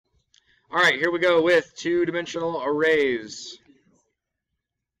All right, here we go with two-dimensional arrays.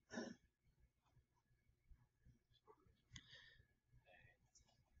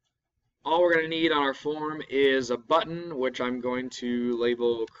 All we're going to need on our form is a button, which I'm going to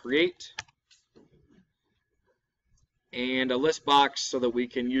label create, and a list box so that we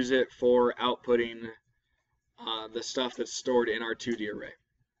can use it for outputting the stuff that's stored in our 2D array.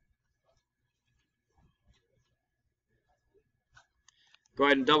 Go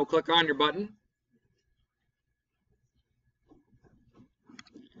ahead and double click on your button.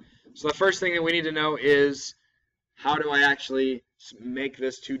 So the first thing that we need to know is, how do I actually make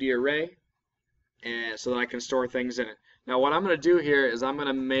this 2D array and so that I can store things in it. Now what I'm going to do here is I'm going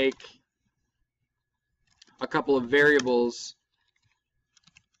to make a couple of variables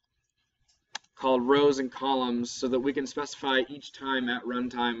called rows and columns so that we can specify each time at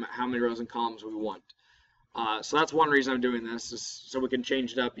runtime how many rows and columns we want. So that's one reason I'm doing this, is so we can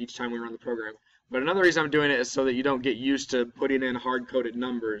change it up each time we run the program. But another reason I'm doing it is so that you don't get used to putting in hard-coded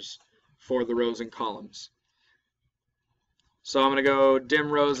numbers for the rows and columns. So I'm going to go dim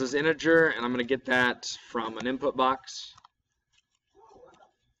rows as integer, and I'm going to get that from an input box.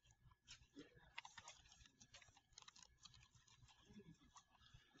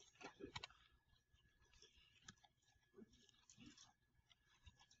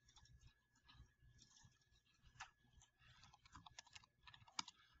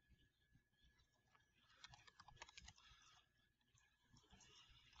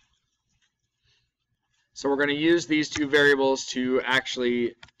 So we're going to use these two variables to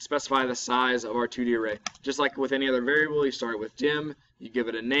actually specify the size of our 2D array. Just like with any other variable, you start with dim, you give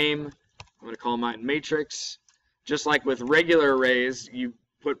it a name. I'm going to call mine matrix. Just like with regular arrays, you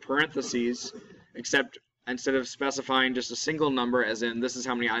put parentheses, except instead of specifying just a single number, as in this is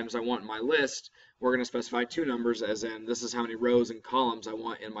how many items I want in my list, we're going to specify two numbers, as in this is how many rows and columns I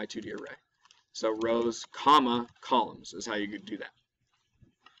want in my 2D array. So rows, comma, columns is how you could do that.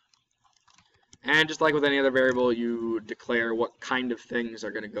 And just like with any other variable, you declare what kind of things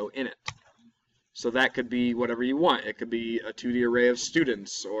are going to go in it. So that could be whatever you want. It could be a 2D array of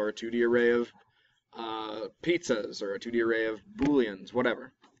students, or a 2D array of pizzas, or a 2D array of booleans,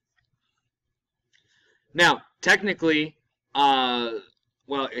 whatever. Now, technically, well,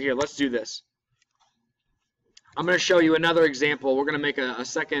 here, let's do this. I'm going to show you another example. We're going to make a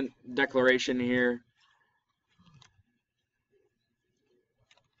second declaration here.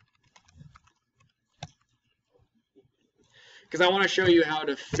 Because I want to show you how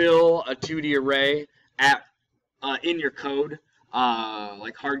to fill a 2D array in your code,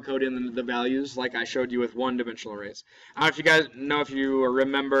 like hard code in the values, like I showed you with one-dimensional arrays. I don't know if you guys know, if you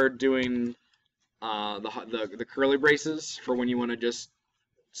remember doing the curly braces for when you want to just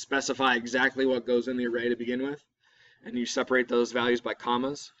specify exactly what goes in the array to begin with, and you separate those values by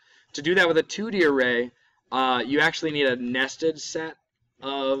commas. To do that with a 2D array, you actually need a nested set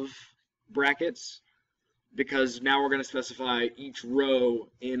of brackets, because now we're going to specify each row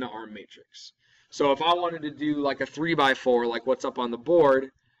in our matrix. So if I wanted to do like a 3x4, like what's up on the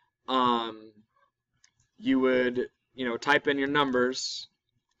board, you would, type in your numbers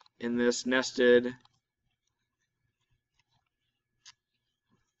in this nested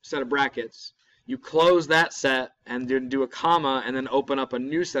set of brackets. You close that set and then do a comma and then open up a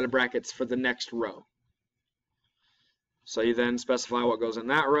new set of brackets for the next row. So you then specify what goes in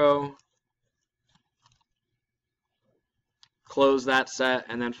that row, close that set,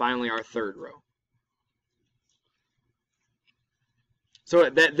 and then finally our third row. So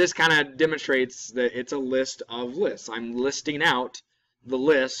this kind of demonstrates that it's a list of lists. I'm listing out the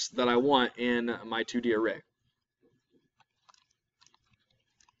lists that I want in my 2D array.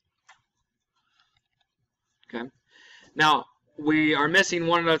 Okay. Now, we are missing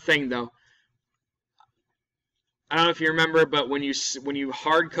one other thing, though. I don't know if you remember, but when you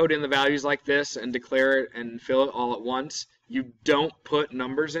hard code in the values like this and declare it and fill it all at once, you don't put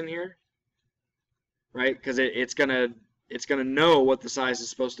numbers in here, right? Because it's gonna know what the size is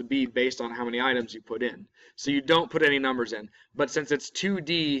supposed to be based on how many items you put in. So you don't put any numbers in. But since it's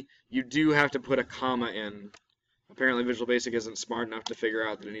 2D, you do have to put a comma in. Apparently Visual Basic isn't smart enough to figure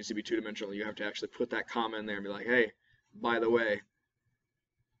out that it needs to be two-dimensional. You have to actually put that comma in there and be like, hey, by the way,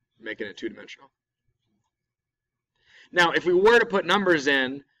 making it two-dimensional. Now, if we were to put numbers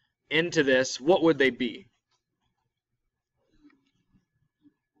into this, what would they be?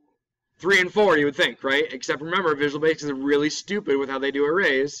 3 and 4, you would think, right? Except remember, Visual Basic is really stupid with how they do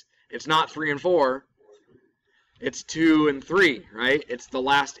arrays. It's not 3 and 4. It's 2 and 3, right? It's the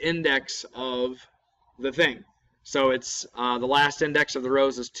last index of the thing. So it's the last index of the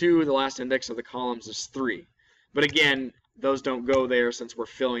rows is 2, the last index of the columns is 3. But again, those don't go there since we're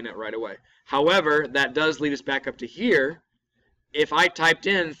filling it right away. However, that does lead us back up to here. If I typed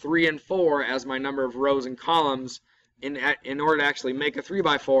in 3 and 4 as my number of rows and columns, in order to actually make a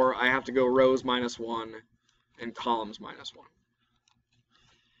 3x4, I have to go rows minus 1 and columns minus 1.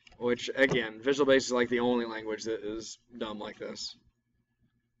 Which, again, Visual Basic is like the only language that is dumb like this.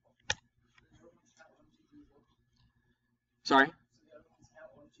 Sorry?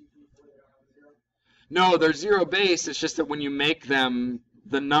 No, they're zero base. It's just that when you make them,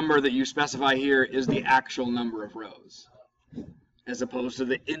 the number that you specify here is the actual number of rows, as opposed to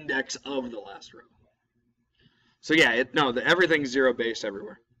the index of the last row. So yeah, everything's zero based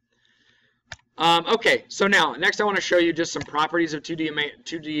everywhere. Okay, so now next I want to show you just some properties of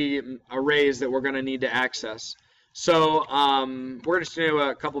 2D arrays that we're going to need to access. So we're just going to do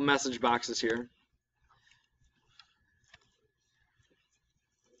a couple message boxes here.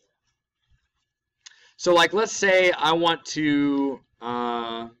 So like, let's say I want to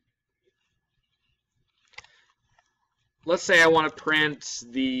print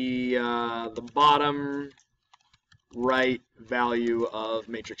the bottom right value of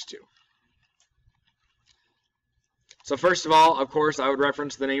matrix 2. So first of all, of course, I would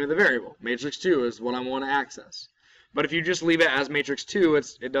reference the name of the variable. Matrix 2 is what I want to access. But if you just leave it as matrix 2,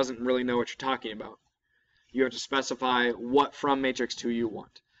 it doesn't really know what you're talking about. You have to specify what from matrix 2 you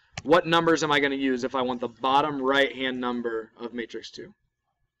want. What numbers am I going to use if I want the bottom right-hand number of matrix 2?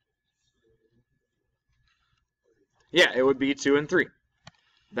 Yeah, it would be 2 and 3.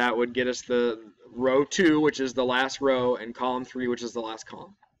 That would get us the row 2, which is the last row, and column 3, which is the last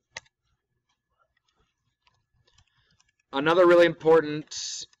column. Another really important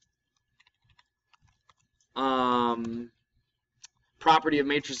property of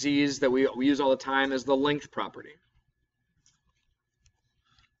matrices that we use all the time is the length property.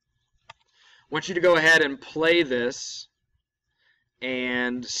 I want you to go ahead and play this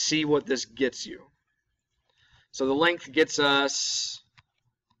and see what this gets you. So the length gets us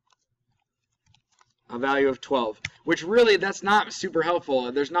a value of 12, which really, that's not super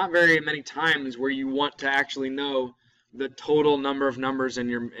helpful. There's not very many times where you want to actually know the total number of numbers in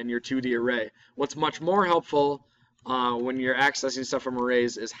your 2D array. What's much more helpful when you're accessing stuff from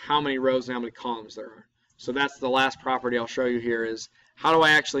arrays is how many rows and how many columns there are. So that's the last property I'll show you here, is how do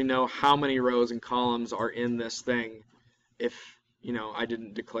I actually know how many rows and columns are in this thing if, I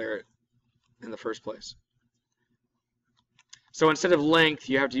didn't declare it in the first place. So instead of length,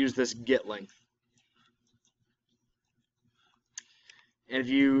 you have to use this get length. And if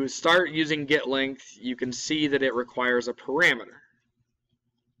you start using get length, you can see that it requires a parameter,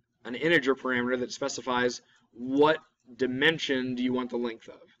 an integer parameter that specifies what dimension do you want the length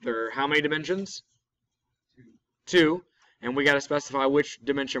of. There are how many dimensions? 2. And we got to specify which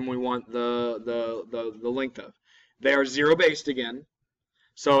dimension we want the length of. They are zero based again.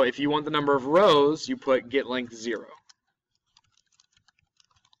 So if you want the number of rows, you put get length 0.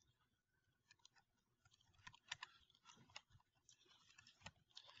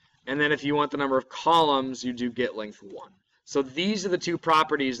 And then if you want the number of columns, you do get length 1. So these are the two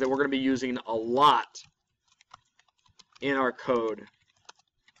properties that we're going to be using a lot in our code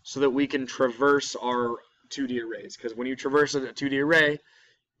so that we can traverse our 2D arrays. Because when you traverse a 2D array,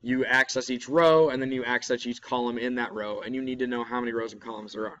 you access each row and then you access each column in that row, and you need to know how many rows and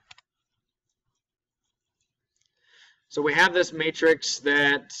columns there are. So we have this matrix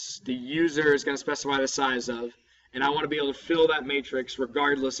that the user is going to specify the size of, and I want to be able to fill that matrix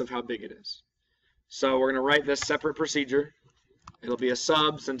regardless of how big it is. So we're going to write this separate procedure. It'll be a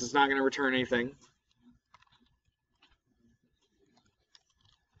sub since it's not going to return anything.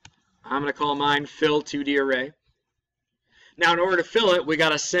 I'm going to call mine fill 2D array. Now in order to fill it, we got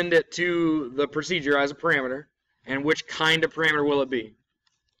to send it to the procedure as a parameter. And which kind of parameter will it be?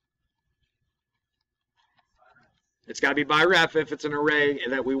 It's got to be by ref if it's an array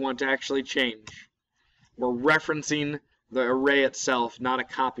that we want to actually change. We're referencing the array itself, not a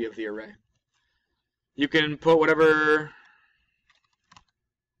copy of the array. You can put whatever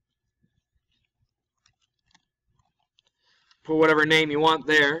name you want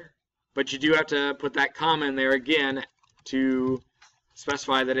there, but you do have to put that comma in there again to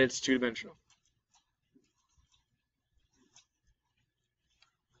specify that it's two-dimensional.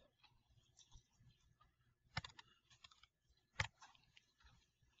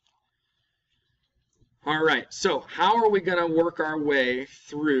 All right, so how are we going to work our way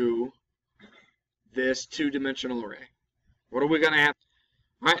through this two-dimensional array? What are we going to have?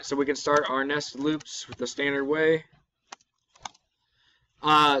 All right, so we can start our nested loops with the standard way.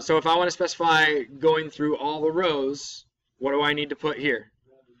 So if I want to specify going through all the rows, what do I need to put here?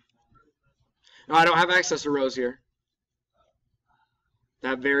 No, I don't have access to rows here.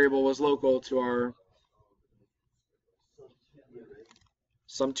 that variable was local to our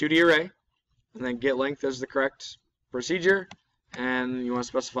some 2D array, and then get length is the correct procedure, and you want to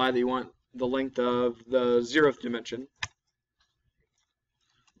specify that you want the length of the 0th dimension.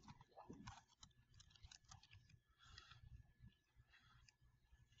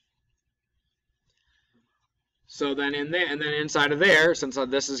 So then in there, and then inside of there, since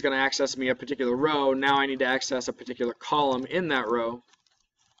this is going to access me a particular row, now I need to access a particular column in that row.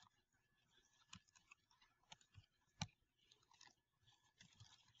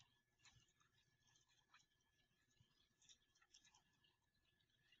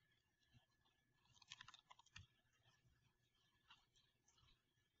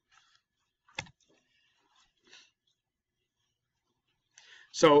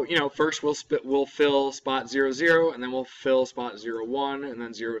 So, first we'll fill spot 0, 0, and then we'll fill spot 0, 1, and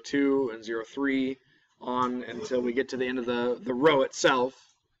then 0, 2, and 0, 3, on until we get to the end of the row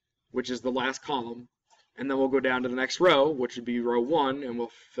itself, which is the last column. And then we'll go down to the next row, which would be row 1, and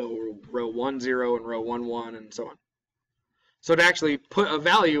we'll fill row 1, 0, and row 1, 1, and so on. So to actually put a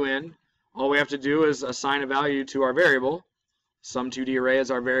value in, all we have to do is assign a value to our variable. Some 2D array is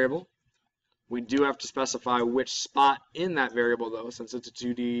our variable. We do have to specify which spot in that variable, though, since it's a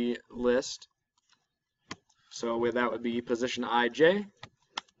 2D list. So that would be position ij.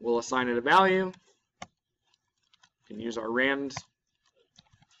 We'll assign it a value. We can use our rand.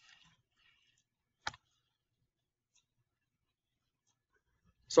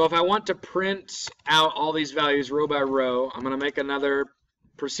 So if I want to print out all these values row by row, I'm going to make another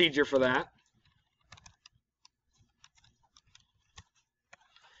procedure for that.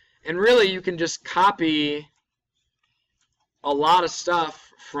 And really, you can just copy a lot of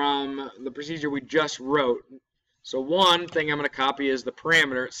stuff from the procedure we just wrote. So one thing I'm going to copy is the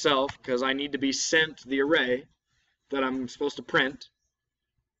parameter itself, because I need to be sent the array that I'm supposed to print.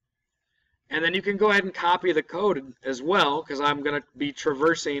 And then you can go ahead and copy the code as well, because I'm going to be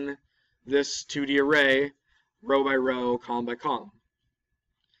traversing this 2D array row by row, column by column.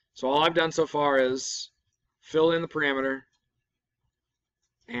 So all I've done so far is fill in the parameter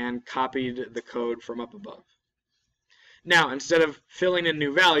and copied the code from up above. Now, instead of filling in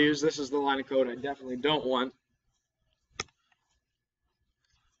new values, this is the line of code I definitely don't want.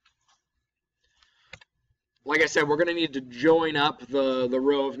 Like I said, we're going to need to join up the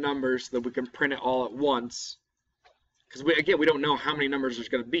row of numbers so that we can print it all at once. Because, again, we don't know how many numbers there's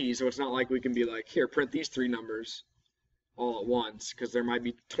going to be, so it's not like we can be like, here, print these 3 numbers all at once, because there might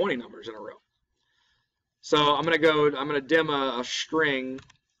be 20 numbers in a row. So I'm going to dim a string.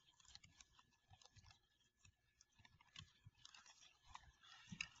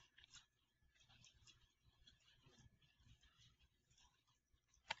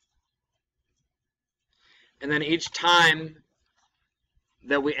 And then each time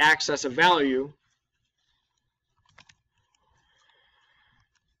that we access a value,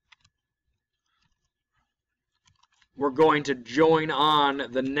 we're going to join on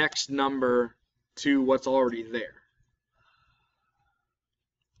the next number to what's already there.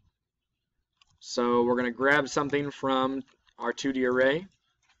 So we're going to grab something from our 2D array.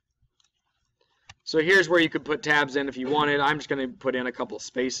 So here's where you could put tabs in if you wanted. I'm just going to put in a couple of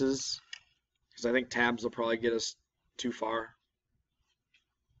spaces, because I think tabs will probably get us too far.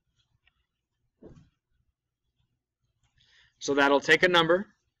 So that'll take a number,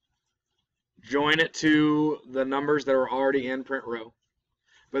 join it to the numbers that are already in print row.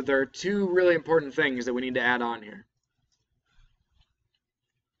 But there are 2 really important things that we need to add on here.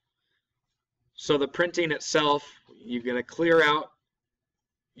 So the printing itself, you're going to clear out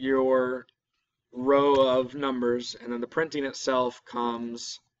your row of numbers, and then the printing itself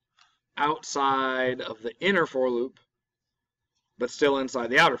comes outside of the inner for loop, but still inside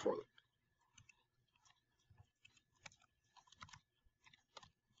the outer for loop.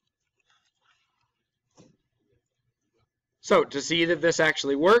 So to see that this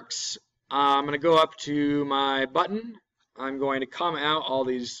actually works, I'm going to go up to my button. I'm going to comment out all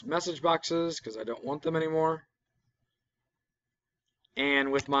these message boxes because I don't want them anymore.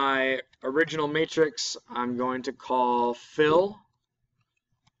 And with my original matrix, I'm going to call fill,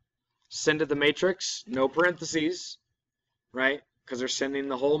 send it the matrix, no parentheses, right? Because they're sending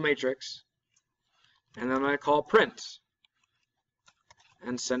the whole matrix. And then I'm going to call print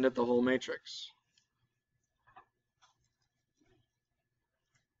and send it the whole matrix.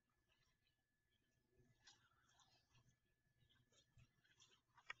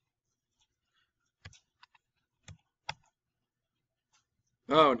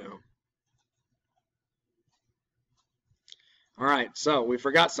 Oh no. All right, so we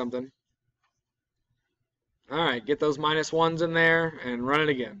forgot something. All right, get those -1s in there and run it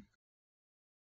again.